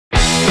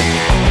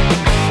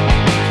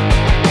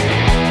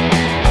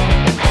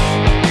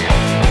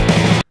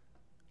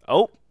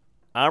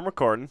I'm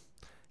recording.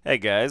 Hey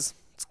guys,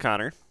 it's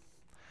Connor.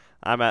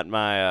 I'm at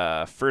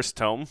my first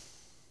home,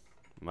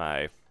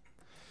 my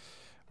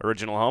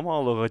original home.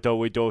 Oh, look at the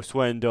window,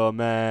 Swendo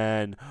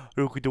man.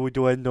 Look at the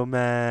window,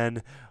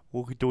 man.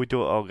 Look at the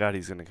window. Oh god,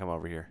 he's gonna come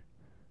over here.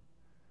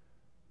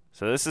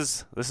 So this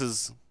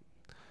is.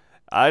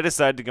 I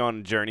decided to go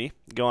on a journey,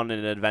 go on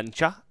an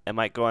adventure. I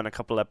might go on a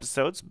couple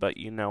episodes, but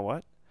you know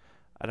what?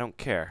 I don't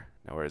care.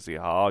 Now where is he?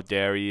 Oh,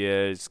 there he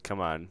is. Come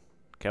on,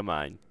 come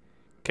on,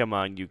 come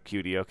on, you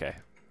cutie. Okay,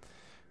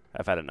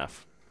 I've had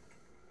enough.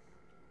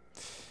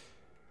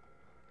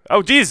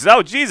 Oh Jesus!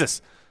 Oh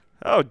Jesus!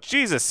 Oh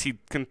Jesus! He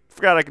can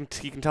forgot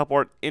he can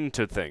teleport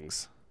into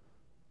things.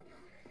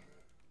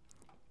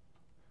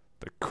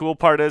 The cool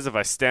part is if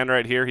I stand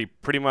right here, he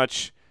pretty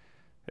much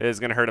is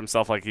gonna hurt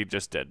himself like he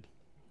just did,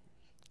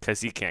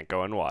 cause he can't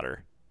go in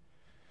water.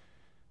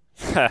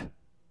 Ha!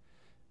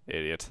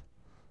 Idiot.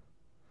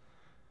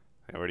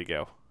 Hey, where'd he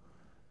go?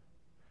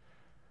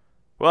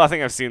 Well, I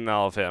think I've seen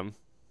all of him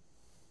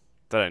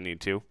that I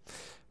need to.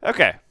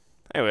 Okay.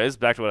 Anyways,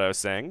 back to what I was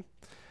saying.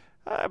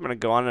 I'm gonna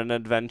go on an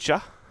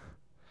adventure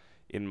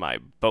in my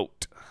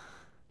boat.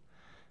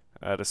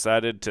 I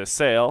decided to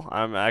sail.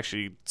 I'm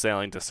actually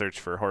sailing to search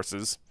for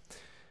horses,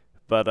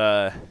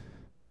 but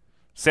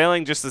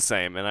sailing just the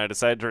same. And I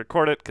decided to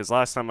record it because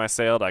last time I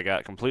sailed, I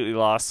got completely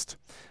lost.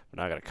 But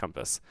now I got a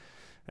compass,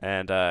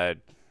 and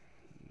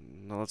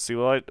let's see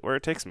where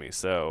it takes me.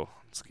 So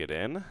let's get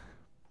in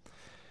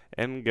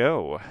and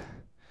go.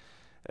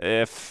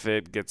 If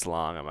it gets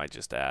long, I might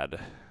just add.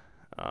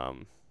 Oh,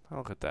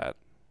 look at that.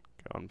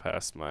 Going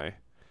past my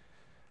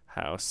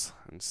house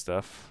and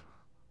stuff.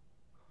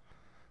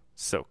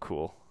 So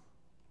cool.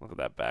 Look at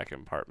that back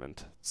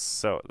compartment.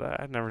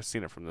 I've never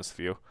seen it from this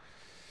view.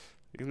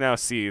 You can now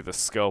see the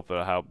scope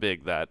of how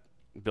big that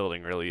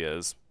building really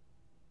is.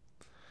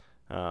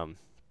 I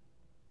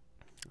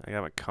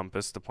got my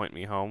compass to point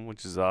me home,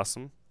 which is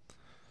awesome.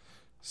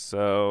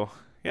 So,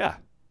 yeah.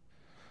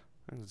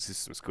 Let's see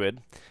some squid.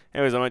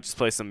 Anyways, I might just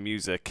play some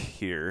music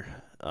here.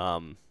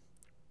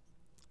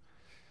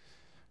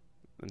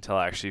 Until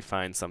I actually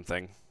find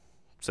something.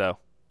 So,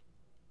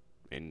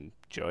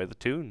 enjoy the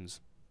tunes.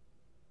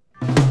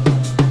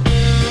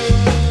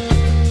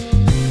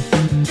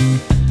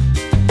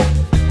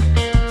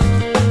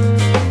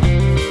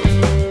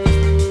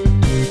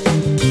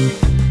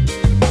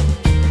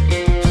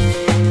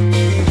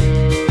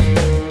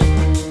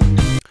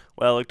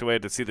 Well, I looked away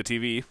to see the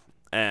TV,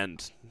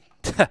 and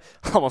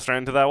almost ran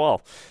into that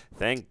wall.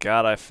 Thank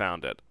God I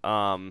found it.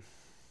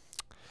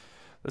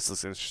 This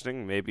looks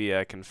interesting. Maybe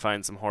I can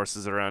find some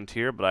horses around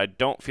here, but I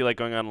don't feel like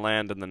going on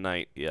land in the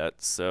night yet,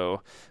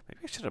 so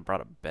maybe I should have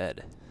brought a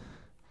bed.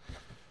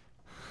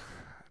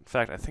 In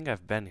fact, I think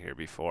I've been here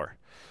before.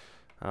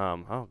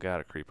 Oh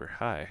god, a creeper.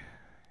 Hi.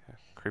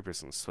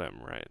 Creepers can swim,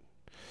 right?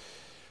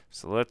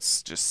 So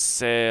let's just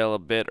sail a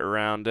bit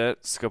around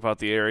it, scope out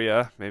the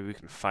area. Maybe we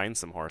can find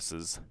some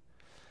horses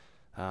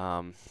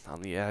on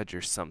the edge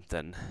or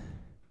something.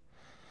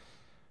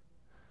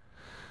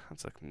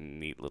 That's a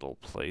neat little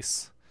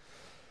place.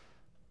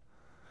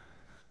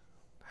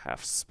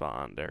 Half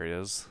spawned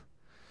areas.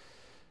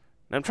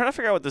 Now I'm trying to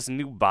figure out what this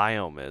new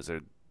biome is,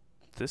 or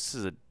this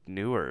is a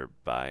newer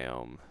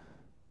biome.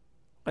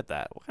 Look at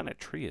that. What kind of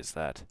tree is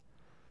that?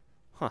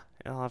 Huh.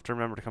 I'll have to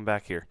remember to come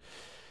back here.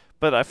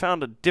 But I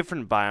found a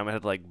different biome. It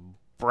had like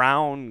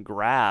brown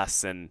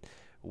grass and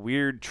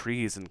weird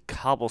trees and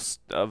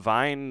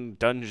vine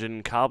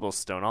dungeon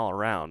cobblestone all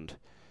around.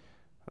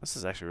 This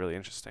is actually really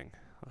interesting.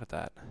 Look at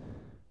that.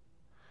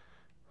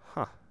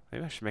 Huh.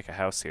 Maybe I should make a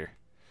house here.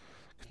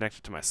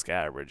 Connected to my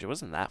scatter bridge. It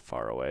wasn't that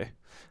far away.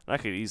 And I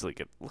could easily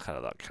look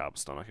at that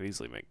cobblestone. I could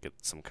easily get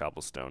some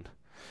cobblestone.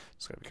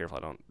 Just gotta be careful I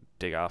don't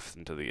dig off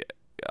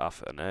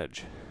off an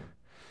edge.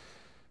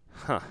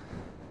 Huh.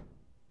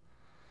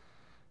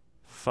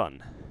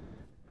 Fun.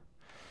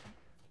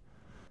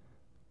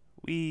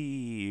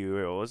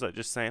 What was I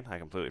just saying? I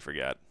completely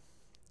forgot.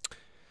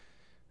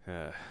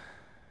 I'm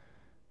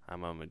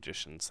a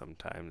magician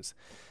sometimes,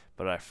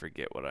 but I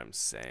forget what I'm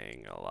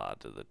saying a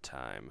lot of the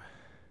time.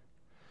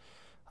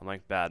 I'm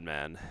like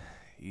Batman,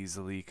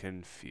 easily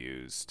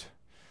confused.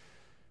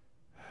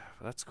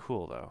 But that's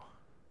cool, though.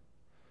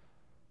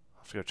 I'll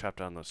have to go chop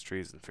down those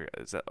trees and figure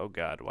out, is that, oh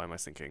god, why am I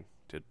sinking?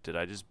 Did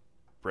I just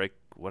break,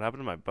 what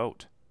happened to my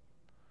boat?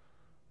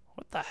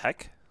 What the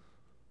heck?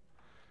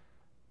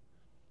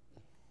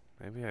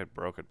 Maybe I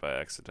broke it by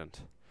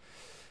accident.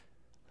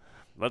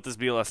 Let this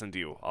be a lesson to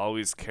you.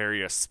 Always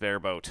carry a spare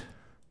boat.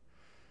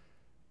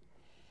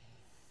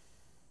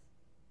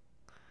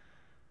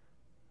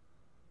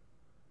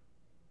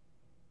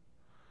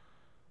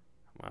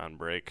 Come on,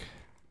 break.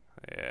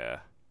 Yeah.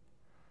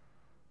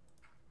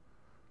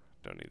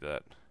 Don't need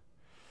that.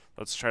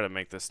 Let's try to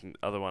make this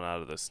other one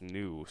out of this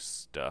new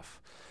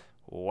stuff.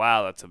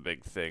 Wow, that's a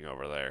big thing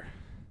over there.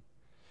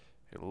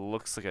 It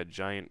looks like a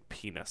giant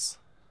penis.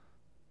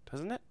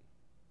 Doesn't it?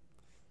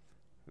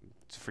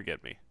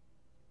 Forget me.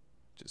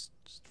 Just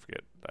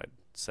forget I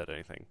said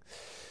anything.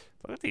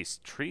 Look at these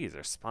trees.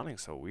 They're spawning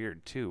so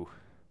weird, too.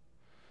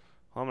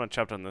 Well, I'm going to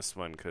chop down this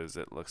one because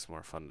it looks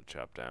more fun to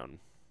chop down.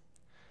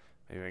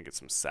 Maybe I can get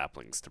some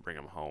saplings to bring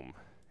them home.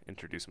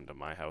 Introduce them to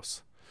my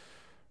house.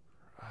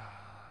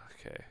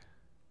 Okay.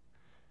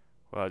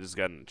 Well, I just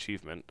got an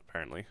achievement,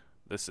 apparently.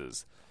 This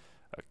is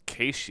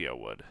acacia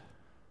wood.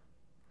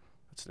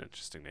 That's an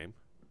interesting name.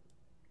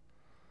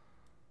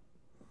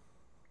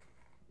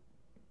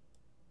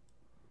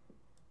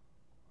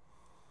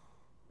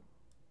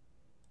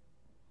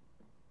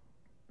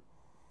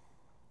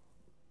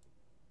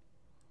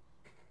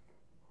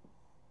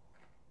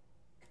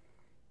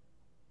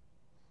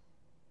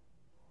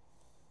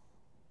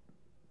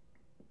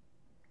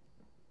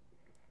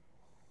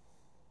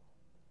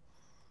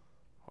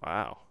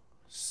 Wow.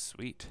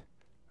 Sweet.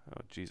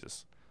 Oh,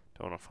 Jesus.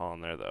 Don't want to fall in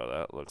there, though.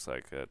 That looks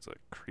like it's a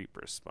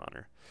creeper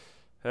spawner.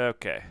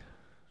 Okay.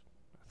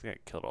 I think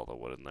I killed all the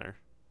wood in there.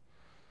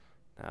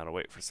 Now to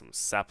wait for some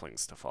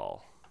saplings to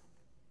fall.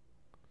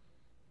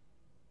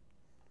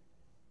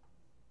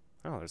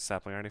 Oh, there's a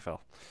sapling already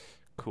fell.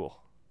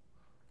 Cool.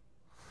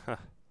 Huh.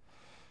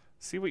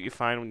 See what you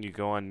find when you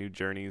go on new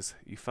journeys?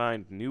 You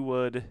find new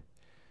wood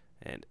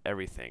and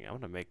everything. I'm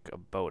going to make a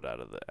boat out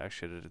of it.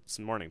 Actually, it's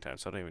morning time,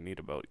 so I don't even need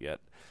a boat yet.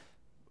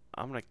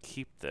 I'm going to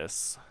keep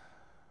this.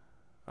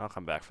 I'll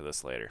come back for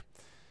this later.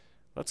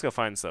 Let's go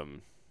find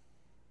some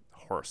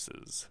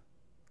horses.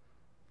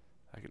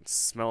 I can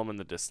smell them in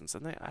the distance.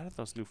 And they added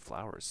those new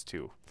flowers,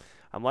 too.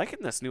 I'm liking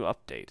this new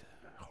update.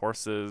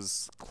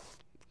 Horses,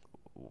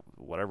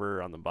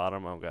 whatever on the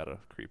bottom. I've got a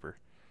creeper.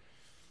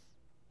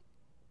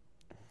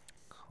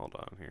 Hold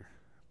on here.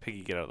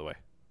 Piggy, get out of the way.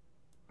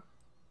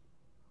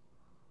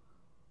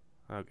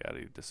 Oh god,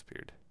 he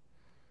disappeared.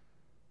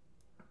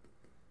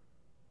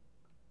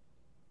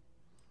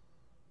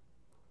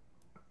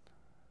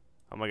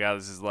 Oh my god,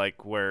 this is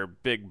like where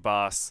Big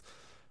Boss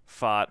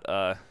fought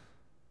the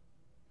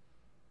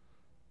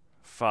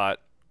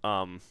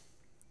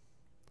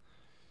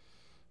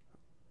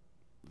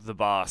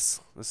boss.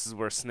 This is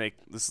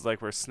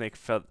like where Snake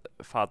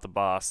fought the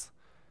boss.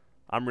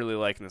 I'm really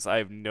liking this. I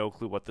have no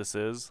clue what this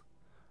is,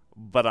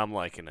 but I'm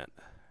liking it.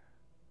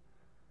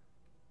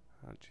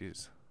 Oh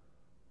jeez.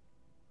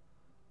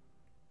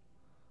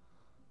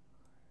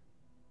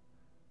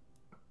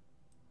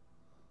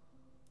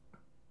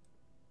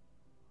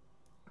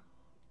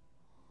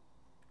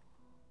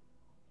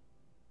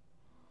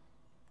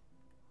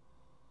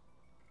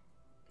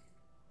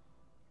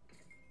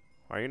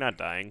 Why are you not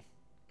dying?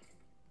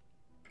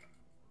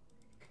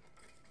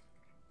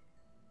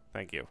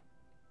 Thank you.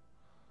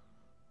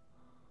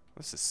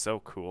 This is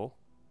so cool.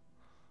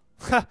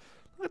 Look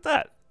at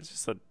that. It's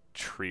just a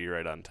tree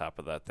right on top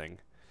of that thing.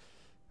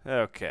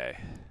 Okay.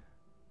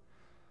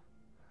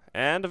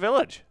 And a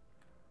village.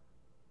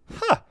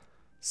 Huh.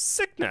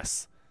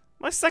 Sickness.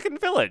 My second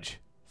village.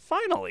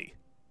 Finally.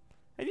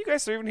 And you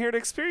guys are even here to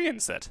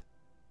experience it.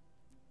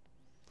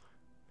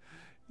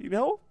 You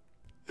know?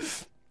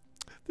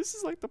 This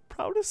is like the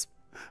proudest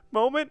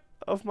moment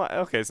of my...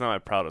 Okay, it's not my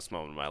proudest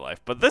moment of my life,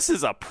 but this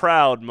is a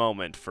proud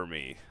moment for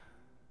me.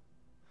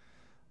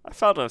 I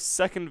found a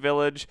second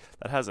village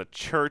that has a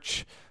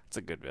church. It's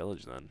a good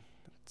village, then.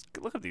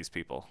 Look at these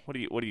people. What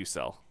do you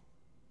sell?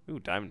 Ooh,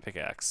 diamond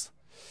pickaxe.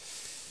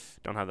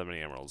 Don't have that many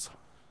emeralds.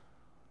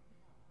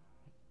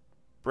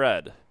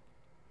 Bread.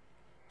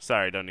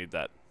 Sorry, don't need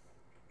that.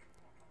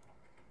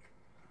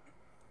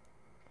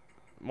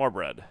 More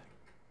bread.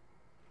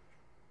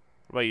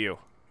 What about you?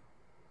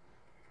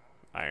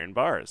 Iron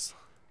bars.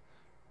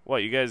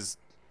 What, you guys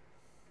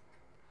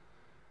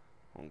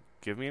won't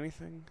give me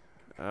anything?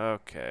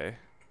 Okay.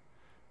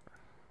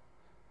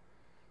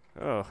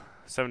 Oh,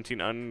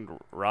 17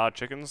 raw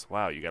chickens?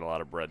 Wow, you got a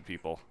lot of bread,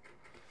 people.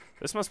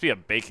 This must be a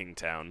baking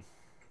town.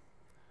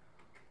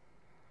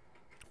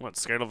 What,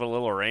 scared of a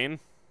little rain?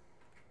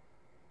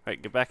 Hey,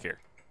 get back here.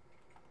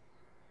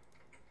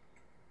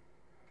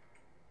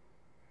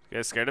 You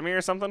guys scared of me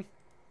or something?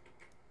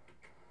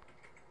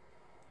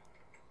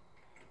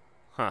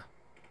 Huh.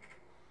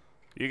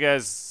 You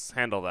guys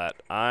handle that.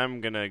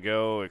 I'm gonna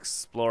go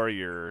explore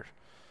your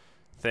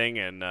thing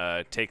and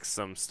take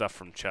some stuff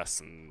from chests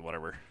and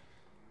whatever.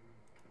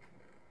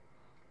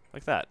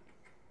 Like that.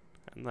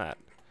 And that.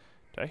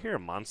 Did I hear a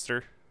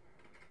monster?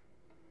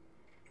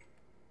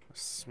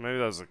 Maybe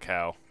that was a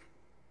cow.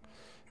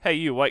 Hey,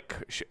 you white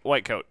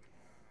coat.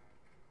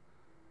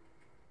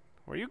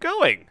 Where are you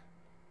going?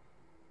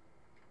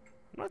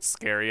 I'm not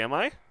scary, am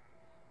I?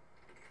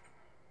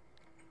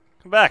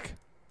 Come back.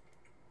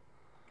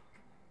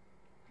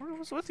 What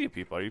was with you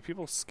people? Are you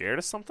people scared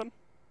of something?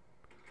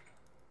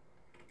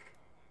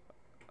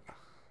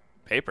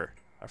 Paper.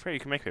 I forgot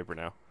you can make paper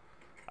now.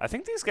 I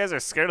think these guys are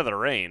scared of the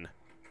rain.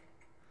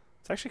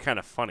 It's actually kind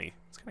of funny.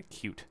 It's kind of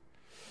cute.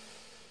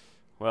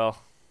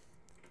 Well,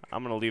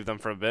 I'm going to leave them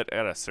for a bit. I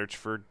got to search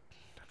for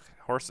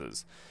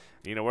horses.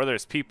 You know, where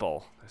there's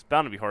people, there's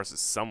bound to be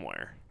horses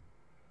somewhere.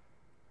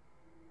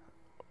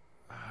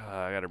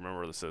 I got to remember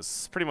where this is.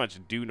 It's pretty much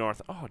due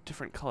north. Oh,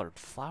 different colored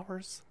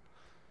flowers.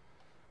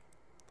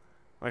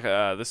 Like,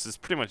 this is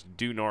pretty much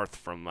due north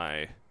from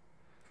my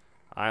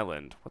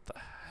island. What the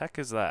heck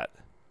is that?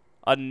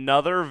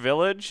 Another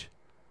village?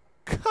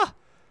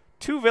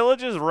 Two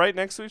villages right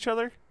next to each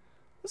other?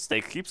 This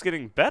state keeps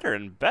getting better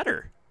and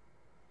better.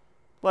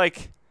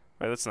 Like,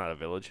 wait, that's not a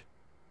village.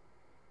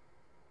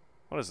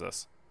 What is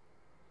this?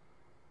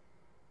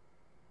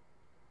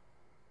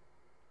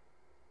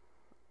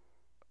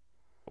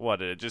 What,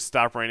 did it just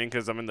stop raining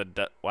because I'm in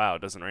the wow,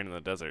 it doesn't rain in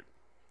the desert.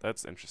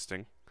 That's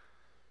interesting.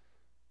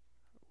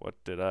 What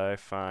did I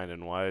find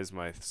and why is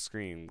my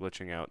screen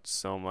glitching out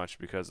so much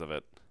because of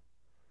it?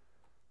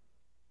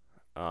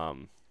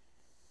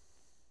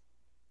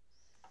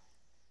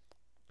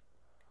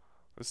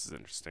 This is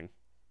interesting.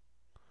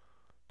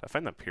 Did I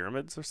find the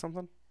pyramids or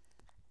something?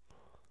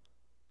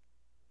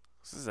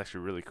 This is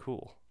actually really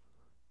cool.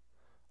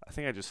 I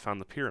think I just found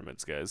the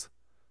pyramids, guys.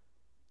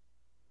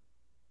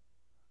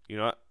 You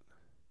know what?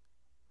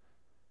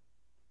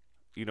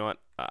 You know what?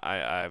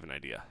 I have an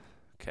idea.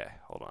 Okay,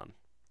 hold on.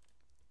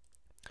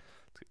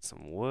 Let's get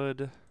some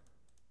wood.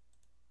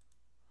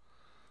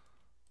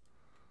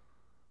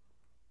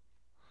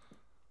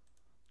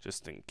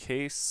 Just in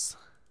case.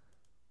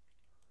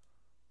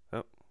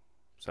 Oh,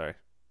 sorry.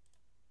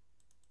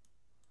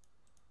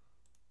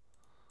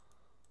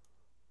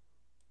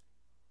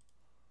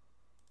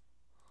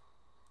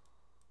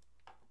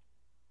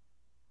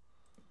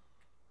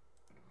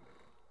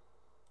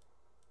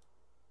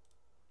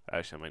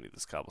 Actually, I might need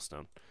this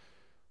cobblestone.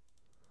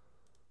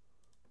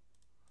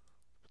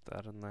 Put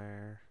that in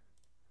there.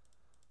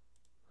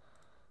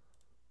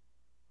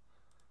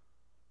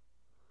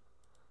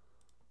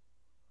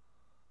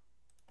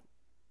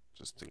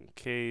 Just in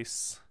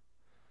case.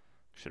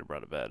 Should have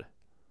brought a bed.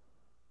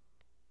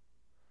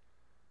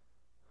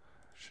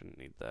 Shouldn't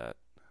need that.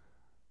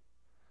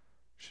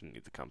 Shouldn't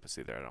need the compass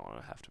either. I don't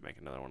want to have to make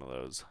another one of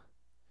those.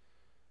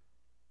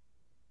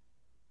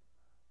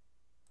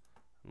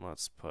 And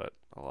let's put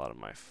a lot of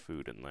my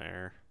food in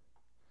there.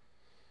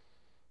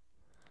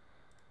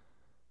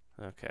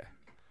 Okay.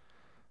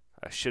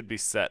 I should be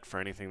set for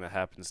anything that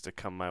happens to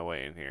come my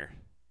way in here.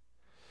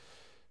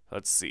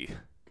 Let's see.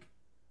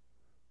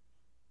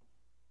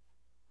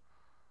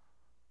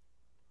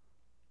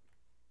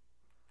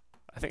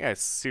 I think I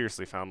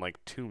seriously found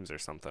like tombs or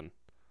something.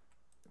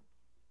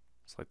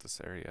 Let's light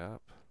this area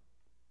up.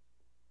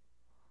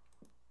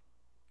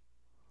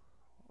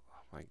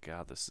 Oh my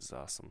god, this is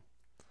awesome.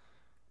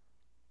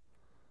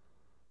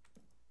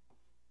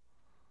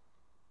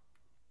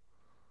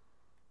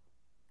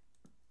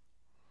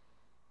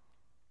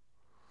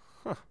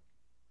 Huh.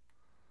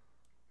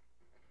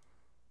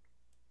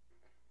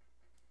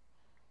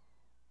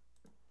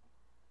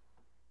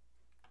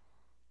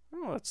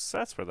 Oh,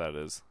 that's where that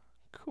is.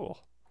 Cool.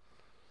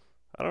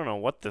 I don't know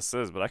what this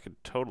is, but I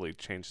could totally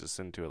change this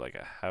into like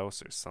a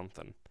house or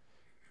something.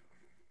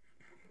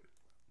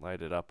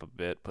 Light it up a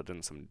bit, put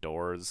in some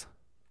doors.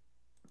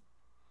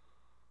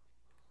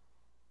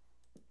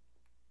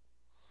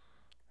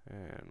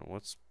 And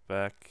what's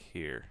back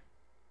here?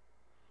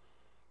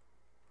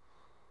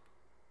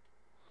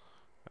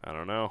 I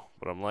don't know,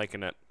 but I'm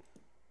liking it.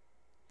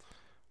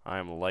 I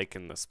am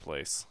liking this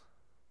place.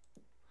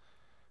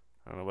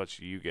 I don't know about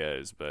you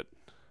guys, but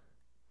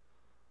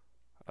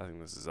I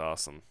think this is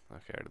awesome.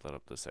 Okay, I already lit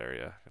up this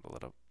area. I gotta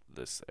lit up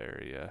this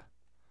area.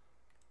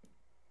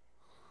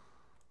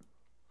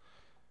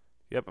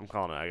 Yep, I'm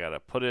calling it. I gotta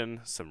put in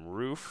some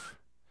roof,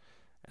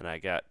 and I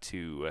got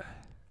to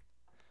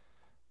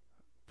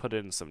put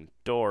in some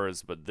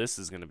doors, but this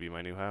is gonna be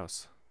my new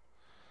house.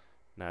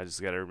 Now I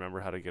just gotta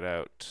remember how to get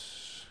out.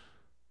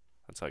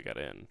 That's how I got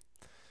in.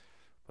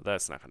 But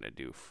that's not gonna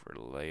do for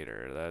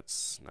later.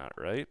 That's not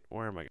right.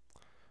 Where am I?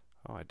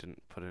 Oh, I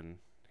didn't put in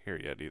here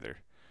yet either.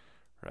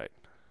 Right.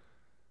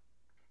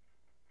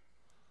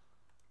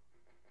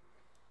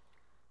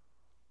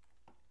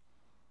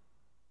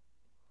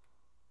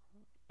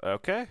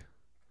 Okay.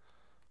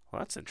 Well,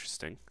 that's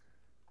interesting.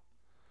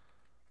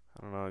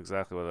 I don't know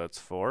exactly what that's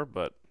for,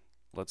 but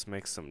let's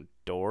make some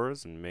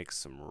doors and make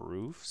some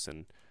roofs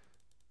and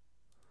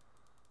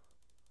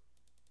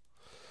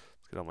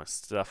let's get all my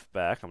stuff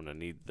back. I'm gonna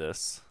need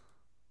this.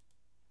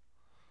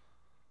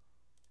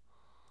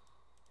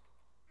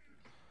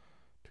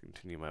 To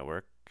continue my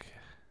work.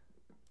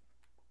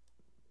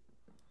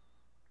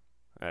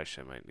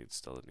 Actually, I might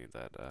still need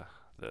that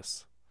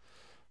this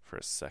for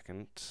a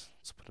second.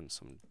 Let's put in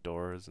some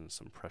doors and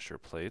some pressure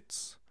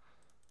plates.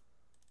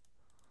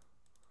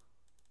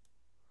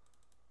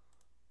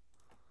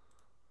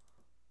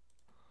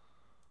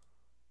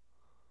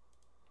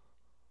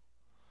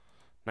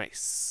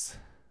 Nice.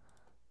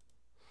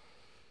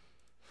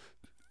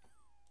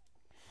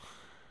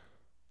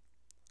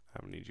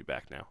 I'm gonna need you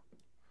back now.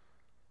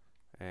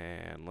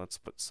 And let's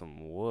put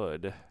some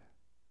wood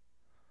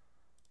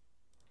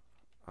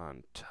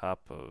on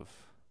top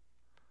of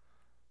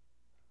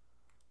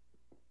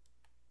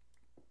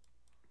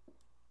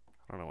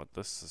I don't know what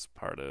this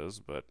part is,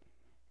 but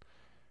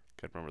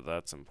gotta remember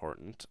that's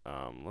important.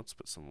 Let's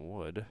put some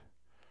wood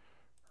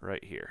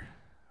right here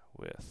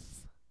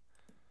with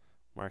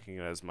marking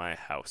it as my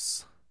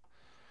house.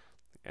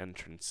 The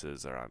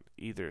entrances are on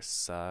either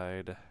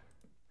side.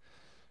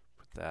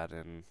 Put that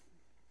in.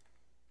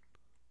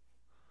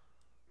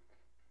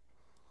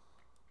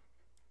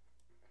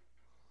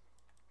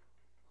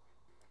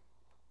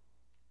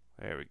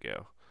 There we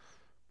go.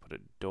 Put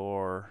a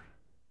door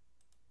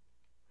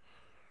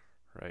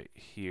right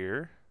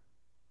here.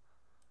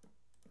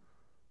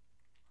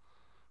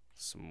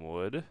 Some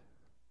wood.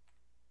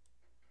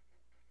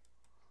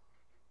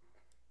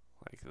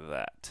 Like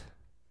that.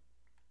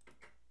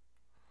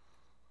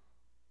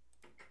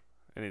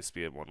 It needs to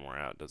be one more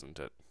out, doesn't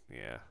it?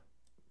 Yeah.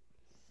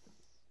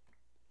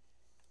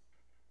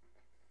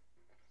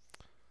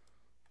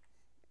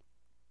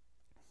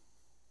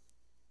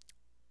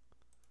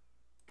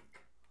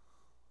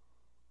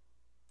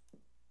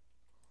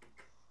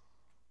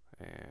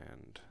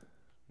 And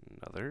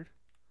another.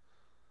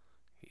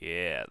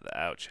 Yeah,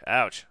 ouch.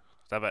 Ouch.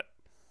 Stop it.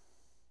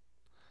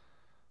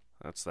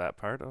 That's that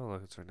part. Oh,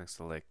 look, it's right next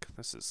to the lake.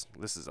 This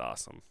is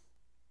awesome.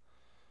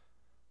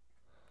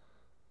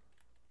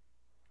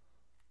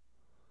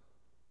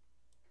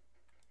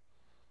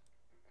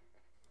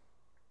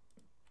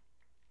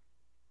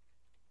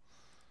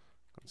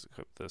 Let's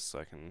equip this so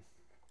I can.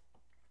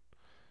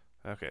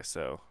 Okay,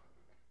 so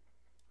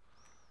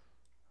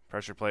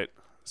pressure plate,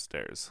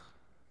 stairs.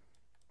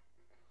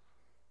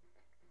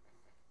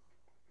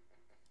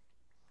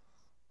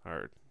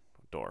 Or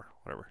door,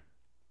 whatever.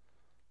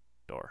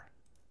 Door.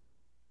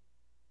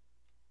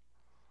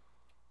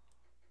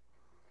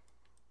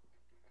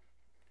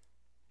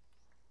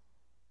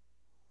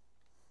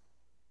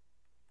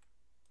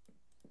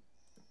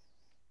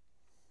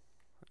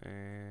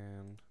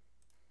 And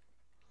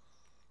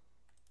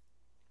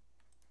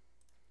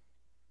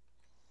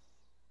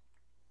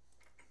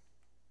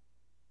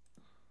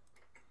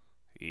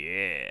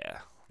yeah,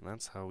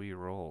 that's how we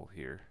roll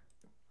here.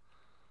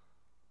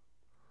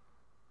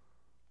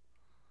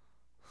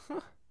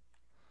 Huh.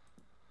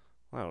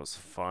 That was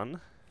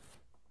fun.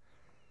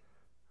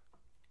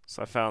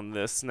 So I found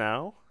this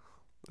now.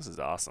 This is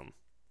awesome.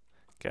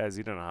 Guys,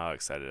 you don't know how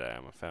excited I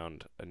am. I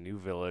found a new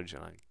village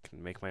and I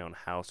can make my own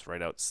house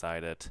right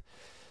outside it.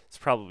 There's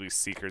probably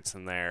secrets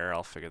in there.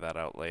 I'll figure that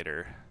out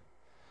later.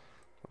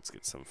 Let's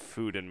get some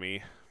food in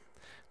me.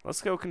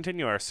 Let's go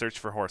continue our search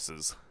for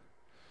horses.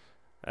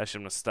 Actually,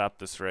 I'm going to stop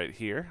this right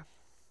here.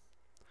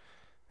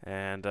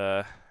 And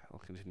I'll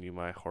continue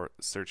my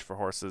search for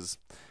horses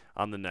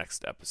on the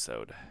next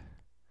episode.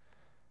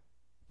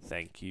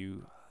 Thank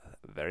you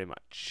very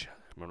much.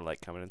 Remember to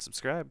like, comment, and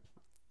subscribe.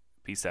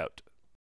 Peace out.